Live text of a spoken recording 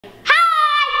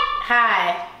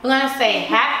Hi. We're gonna say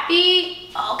happy.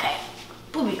 Okay.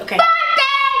 Booby. Okay.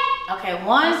 Birthday. Okay.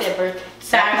 One. I said birthday.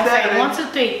 Saturday. 1, 2,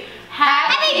 3.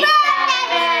 Happy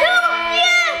birthday to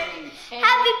you.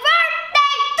 Happy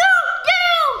birthday to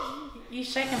you. You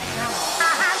shaking it now.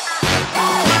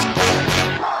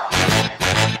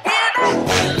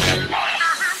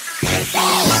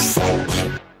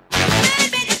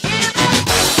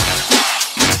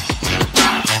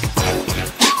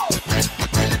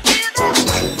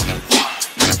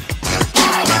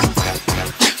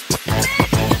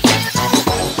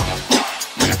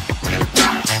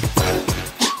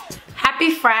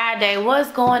 Friday. What's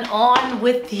going on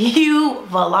with you,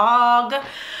 vlog,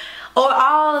 or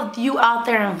all of you out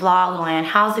there in vlogland?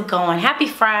 How's it going? Happy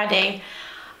Friday.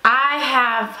 I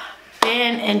have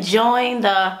been enjoying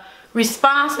the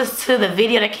responses to the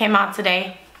video that came out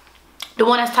today, the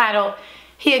one that's titled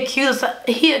he accused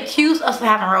us of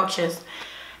having roaches.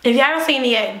 If you haven't seen it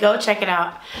yet, go check it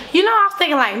out. You know, I was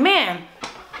thinking like, man,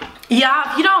 y'all,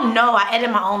 if you don't know, I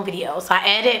edit my own videos.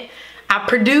 I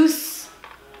produce,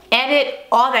 edit,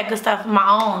 all that good stuff on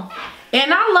my own.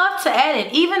 And I love to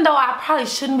edit, even though I probably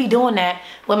shouldn't be doing that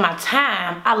with my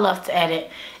time. I love to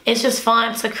edit. It's just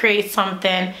fun to create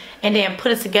something and then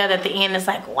put it together at the end. It's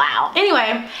like, wow.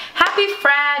 Anyway, happy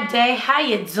Friday. How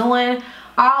you doing?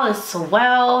 All is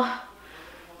well.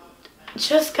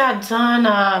 Just got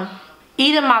done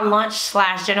eating my lunch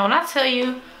 / dinner. When I tell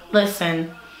you,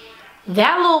 listen,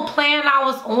 that little plan I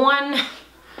was on,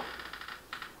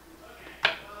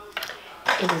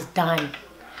 it is done.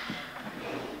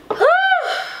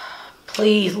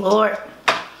 Please, Lord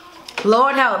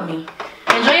help me.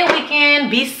 Enjoy your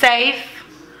weekend. Be safe.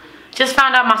 Just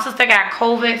found out my sister got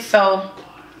COVID, so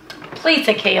please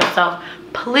take care of yourself.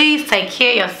 Please take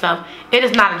care of yourself. It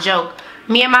is not a joke.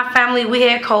 Me and my family, we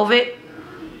had COVID,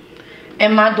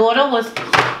 and my daughter was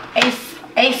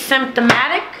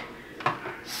asymptomatic,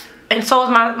 and so was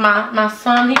my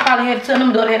son. He probably had it too.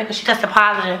 My daughter had it because she tested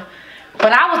positive.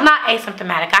 But I was not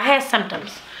asymptomatic. I had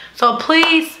symptoms. So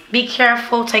please be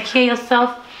careful. Take care of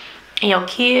yourself and your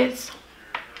kids.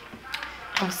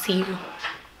 I'll see you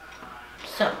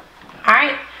soon.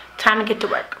 Alright? Time to get to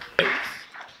work.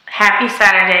 Happy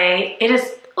Saturday. It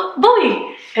is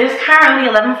Booey. It is currently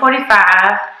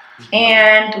 11:45.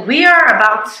 And we are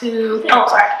about to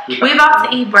we're about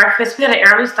to eat breakfast. We had an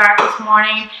early start this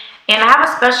morning. And I have a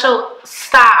special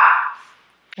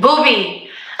Booby.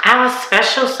 I have a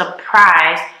special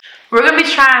surprise. We're gonna be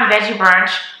trying Veggie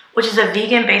Brunch, which is a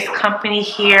vegan-based company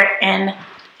here in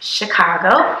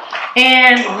Chicago.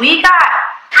 And we got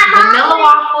vanilla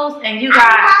waffles, and you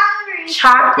got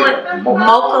chocolate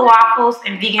mocha waffles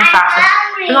and vegan sausage.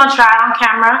 We're gonna try it on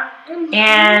camera,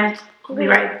 and we'll be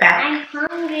right back. I'm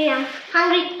hungry. I'm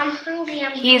hungry. I'm hungry.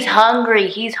 He's hungry.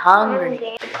 He's hungry. And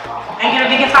get a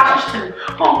vegan sausage too.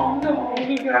 Oh no,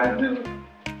 we gotta do.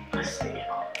 Let's see.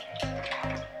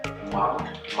 Wow,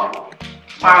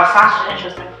 sausage is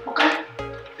interesting. Okay.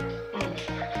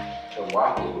 The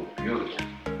waffles are beautiful.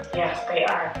 Yes, they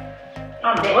are. I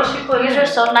don't know what she put in. These are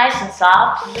so nice and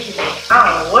soft. I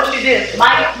don't know what she did.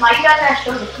 My got that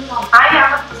sugar. Come on. I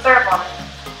have the syrup on it.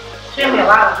 She gave me a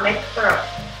lot of maple syrup.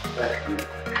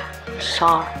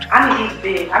 Soft. I need these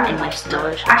big. I need Nice,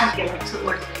 delicious. I just give me 2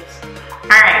 orders of this.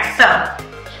 Alright, so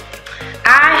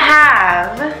I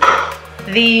have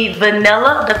the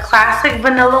classic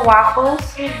vanilla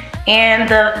waffles and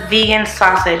the vegan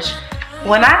sausage.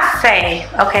 When I say,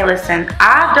 okay, listen,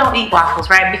 I don't eat waffles,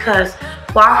 right? Because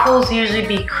waffles usually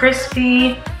be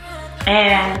crispy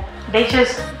and they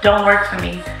just don't work for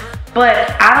me.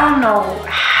 But I don't know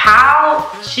how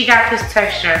she got this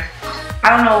texture. I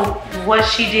don't know what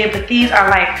she did, but these are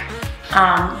like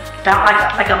a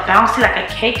bouncy, like a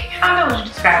cake. How would you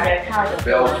describe it?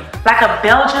 Belgian. Like a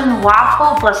Belgian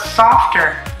waffle, but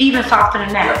softer, even softer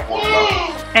than that.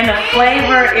 And the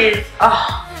flavor is,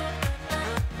 I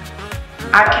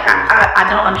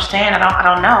don't understand. I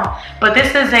don't know. But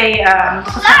this is a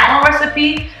own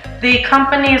recipe. The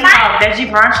company is called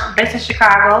Veggie Brunch, based in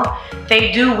Chicago.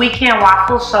 They do weekend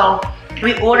waffles, so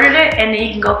we ordered it and then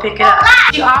you can go pick it up.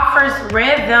 She offers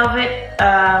red velvet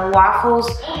waffles,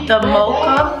 the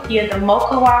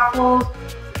mocha waffles.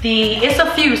 It's a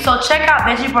few. So check out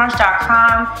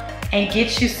veggiebrunch.com and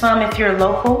get you some if you're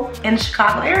local in the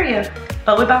Chicago area.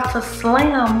 But we're about to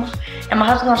slam, and my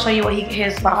husband's gonna show you what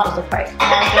his waffles look like.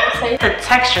 The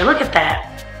texture, look at that.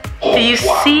 Do you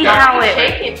see how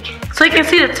it? So you can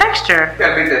see the texture. You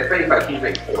gotta make that face like you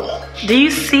make. Do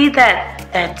you see that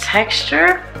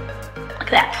texture?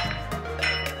 Look at that.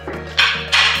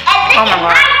 Oh my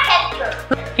God.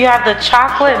 You have the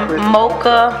chocolate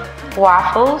mocha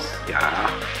waffles. Yeah.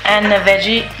 and the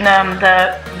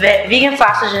vegan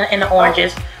sausage and the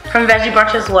oranges from Veggie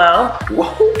Brunch as well.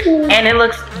 Whoa. And it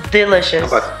looks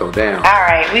delicious. I'm about to throw down. All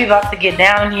right, we about to get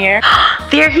down here.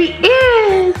 There he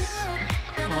is.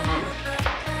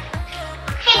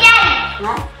 Hey, Daddy.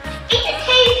 It's a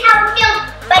taste how it feels,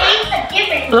 but it's a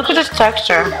different. Look at this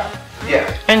texture.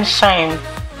 Yeah. Insane.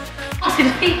 See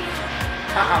the feet.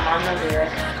 I'm not there.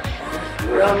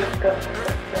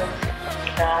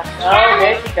 Oh,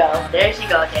 there she goes. There she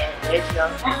goes, Dad. There she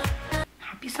goes.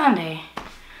 Happy Sunday.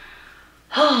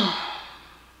 I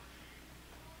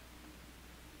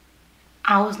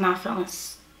was not feeling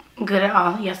good at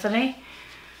all yesterday.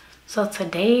 So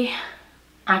today,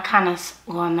 I kind of,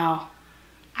 well, no.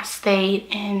 I stayed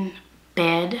in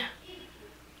bed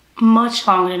much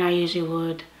longer than I usually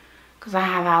would because I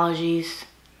have allergies.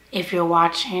 If you're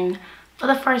watching for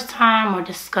the first time or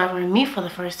discovering me for the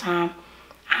first time,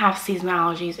 I have seasonal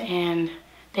allergies and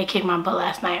they kicked my butt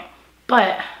last night.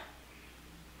 But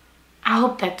I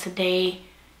hope that today,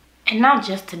 and not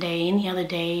just today, any other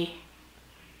day,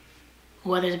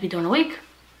 whether it be during the week,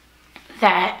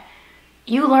 that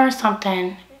you learn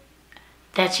something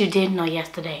that you didn't know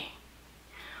yesterday,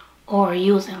 or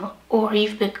you've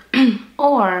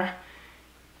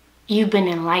been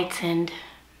enlightened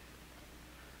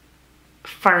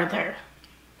further.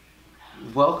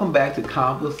 Welcome back to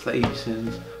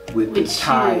Conversations with the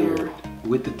Tired.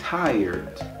 With the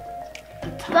Tired. The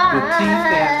T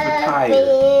stands for tired.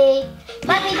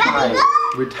 Tired.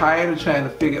 We're tired of trying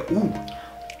to figure. Ooh.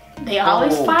 They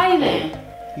always fighting.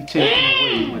 He chased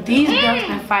me away. These girls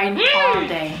been fighting all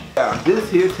day. Yeah, this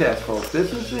here test, folks.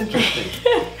 This is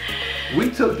interesting.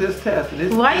 We took this test, and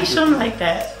this. Why you showing like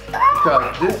that?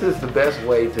 Because this is the best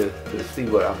way to see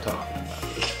what I'm talking about.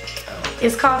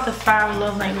 It's called the 5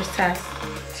 love language test.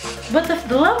 But the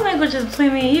love language is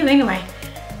between me and you anyway.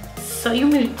 So you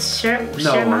may share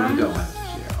No, mine? you don't have to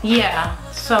share. Yeah.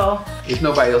 So. It's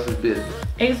nobody else's business.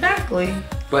 Exactly.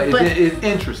 But it's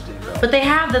interesting though. But they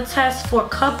have the test for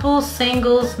couples,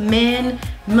 singles, men,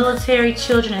 military,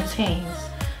 children, and teens.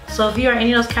 So if you are in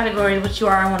any of those categories, which you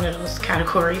are in one of those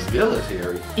categories.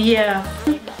 Military? Yeah.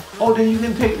 Oh, then you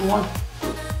can take the one.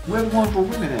 Where's the one for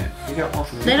women at? They got one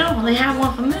for men. They don't. They have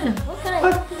one for men. What?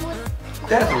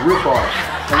 That's a ripoff.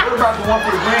 And what about the one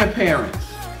for the grandparents?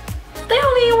 They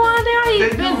don't need one. They already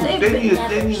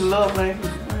They need a love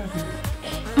language.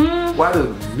 Why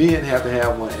do men have to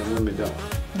have one and women don't?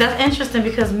 That's interesting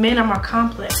because men are more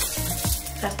complex.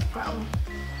 That's the problem.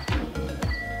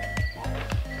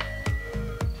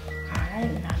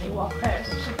 Alright, now they walk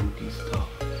past.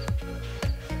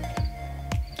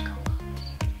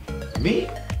 Me?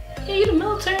 Yeah, you the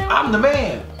military. I'm the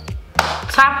man.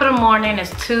 Top of the morning,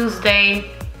 it's Tuesday.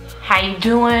 How you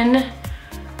doing?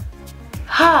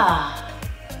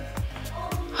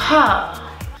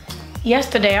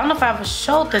 Yesterday, I don't know if I ever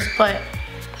showed this, but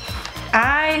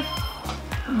I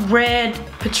read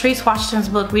Patrice Washington's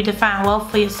book, Redefine Wealth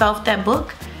for Yourself, that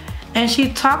book. And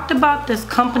she talked about this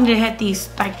company that had these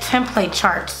like template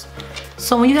charts.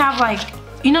 So when you have like,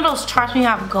 you know those charts when you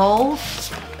have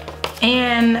goals?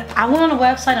 And I went on the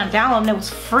website and downloaded and it was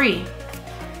free.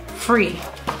 Free.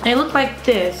 And it looked like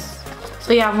this.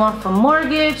 So you have one for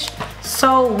mortgage.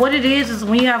 So what it is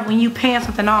when you paying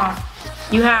something off,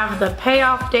 you have the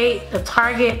payoff date, the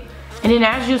target, and then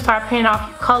as you start paying off,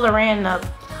 you color in the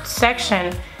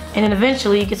section, and then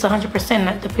eventually it gets 100%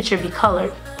 that the picture be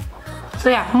colored. So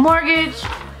yeah, mortgage,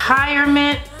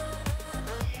 retirement,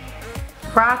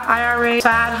 Roth IRA,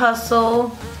 side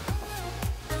hustle,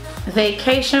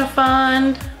 vacation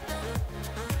fund,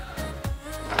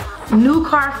 new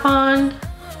car fund,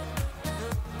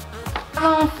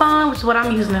 car loan fund, which is what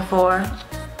I'm using it for.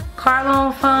 Car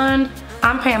loan fund,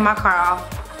 I'm paying my car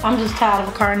off. I'm just tired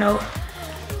of a car note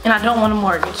and I don't want a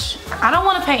mortgage. I don't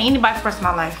want to pay anybody for the rest of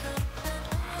my life.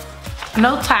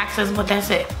 No taxes, but that's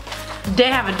it. They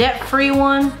have a debt-free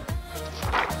one,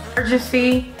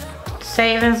 emergency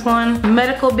savings one,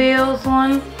 medical bills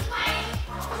one,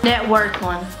 net worth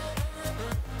one.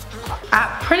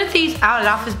 I printed these out at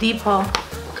Office Depot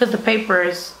because the paper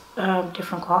is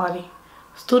different quality.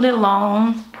 Student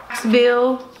loan, tax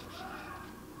bill,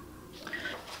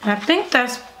 and I think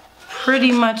that's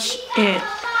pretty much it.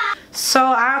 So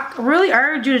I really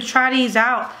urge you to try these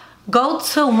out. Go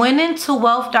to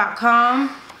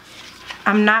winningtowealth.com.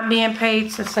 I'm not being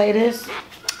paid to say this.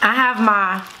 I have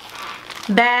my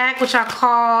bag, which I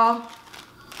call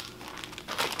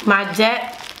my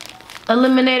debt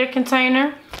eliminator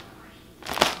container.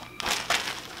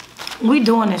 We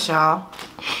doing this, y'all.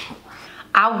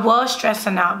 I was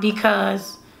stressing out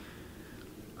because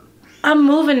I'm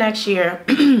moving next year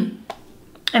in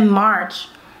March,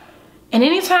 And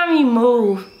anytime you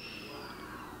move,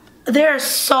 there's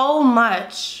so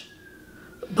much.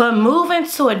 But moving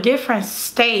to a different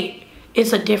state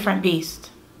is a different beast.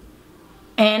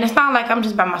 And it's not like I'm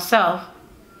just by myself.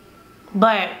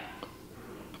 But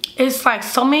it's like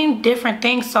so many different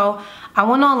things. So I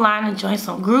went online and joined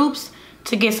some groups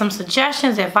to get some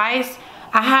suggestions, advice.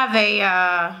 I have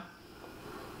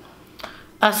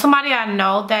somebody I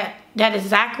know that's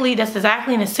exactly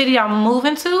in the city I'm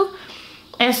moving to.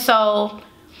 And so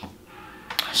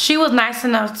she was nice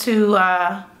enough to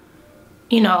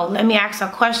you know, let me ask her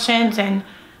questions, and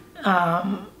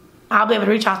I'll be able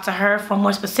to reach out to her for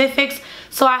more specifics.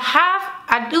 So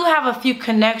I do have a few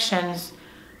connections,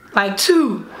 like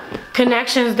 2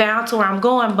 connections down to where I'm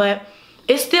going, but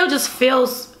it still just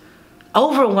feels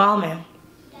overwhelming.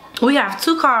 We have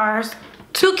 2 cars,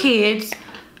 2 kids,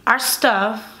 our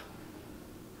stuff,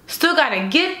 still gotta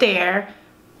get there,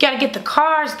 gotta get the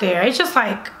cars there. It's just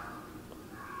like,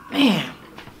 man.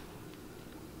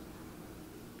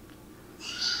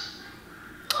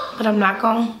 But I'm not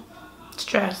gonna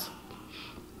stress.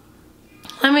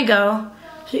 Let me go.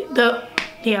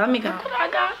 Let me go.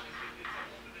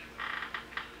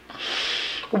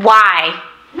 Why?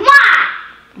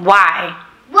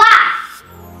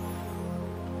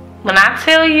 When I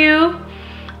tell you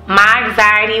my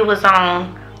anxiety was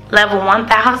on level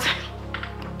 1000,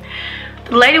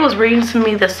 the lady was reading to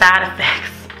me the side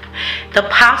effects, the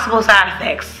possible side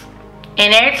effects.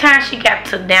 And every time she got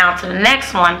down to the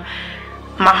next one,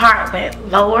 my heart went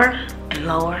lower and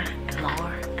lower and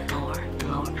lower and lower and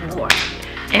lower and lower.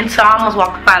 And so I almost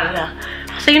walked out of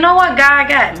there. So you know what? God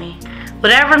got me.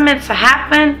 Whatever meant to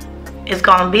happen is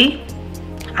gonna be.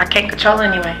 I can't control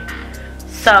anyway.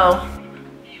 So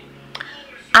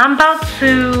I'm about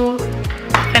to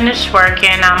finish working.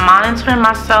 I'm monitoring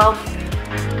myself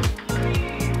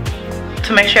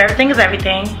to make sure everything is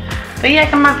everything. But yeah,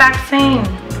 I got my vaccine.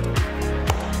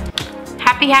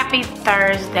 Happy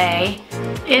Thursday.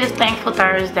 It is Thankful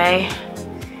Thursday.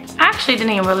 I actually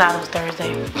didn't even realize it was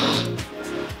Thursday.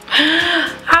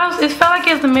 It felt like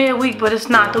it's the midweek, but it's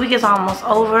not. The week is almost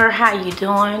over. How you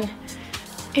doing?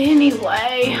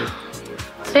 Anyway,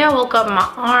 today I woke up,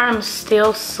 my arm's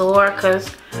still sore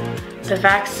because the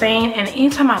vaccine, and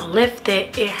anytime I lift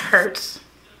it, it hurts.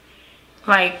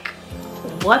 Like,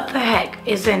 what the heck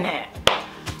is in it?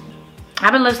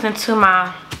 I've been listening to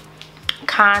my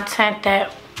content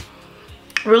that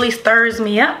really stirs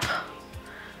me up.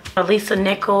 Lisa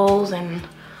Nichols and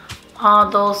all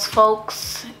those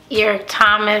folks, Eric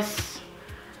Thomas,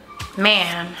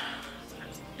 man.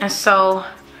 And so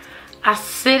I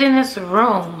sit in this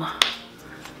room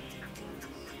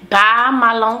by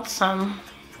my lonesome.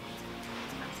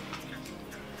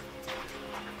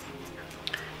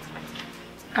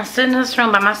 I sit in this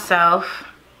room by myself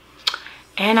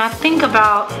and I think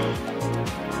about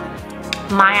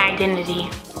my identity.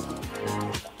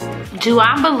 Do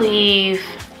I believe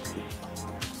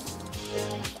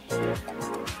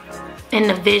in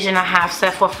the vision I have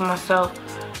set forth for myself?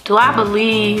 Do I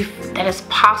believe that it's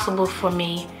possible for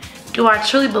me? Do I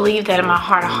truly believe that in my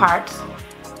heart of hearts?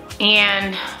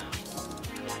 And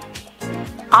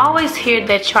I always hear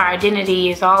that your identity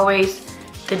is always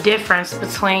the difference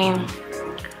between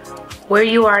where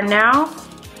you are now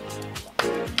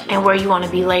and where you want to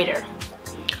be later.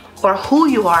 Or who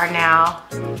you are now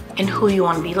and who you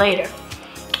want to be later.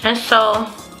 And so,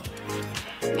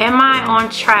 am I on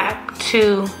track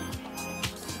to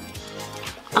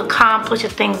accomplish the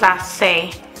things I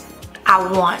say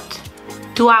I want?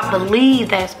 Do I believe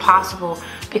that it's possible?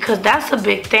 Because that's a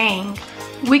big thing.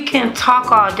 We can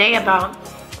talk all day about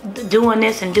doing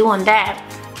this and doing that,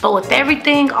 but with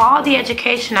everything, all the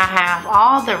education I have,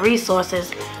 all the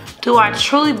resources, do I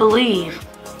truly believe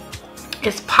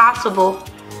it's possible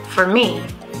for me?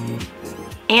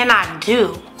 And I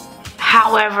do.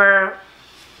 However,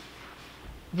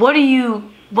 what do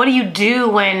you do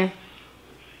when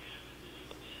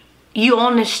you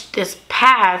on this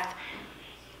path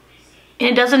and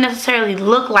it doesn't necessarily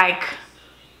look like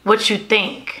what you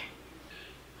think?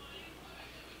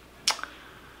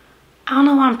 I don't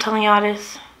know why I'm telling y'all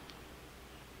this,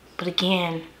 but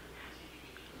again,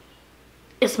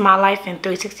 it's my life in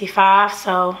 365.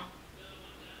 So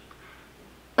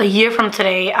a year from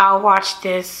today, I'll watch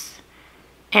this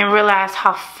and realize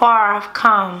how far I've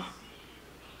come.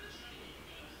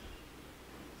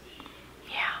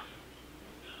 Yeah.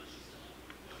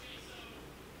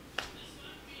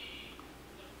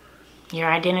 Your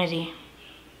identity.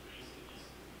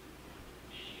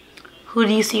 Who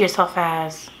do you see yourself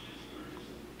as?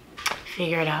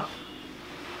 Figure it out.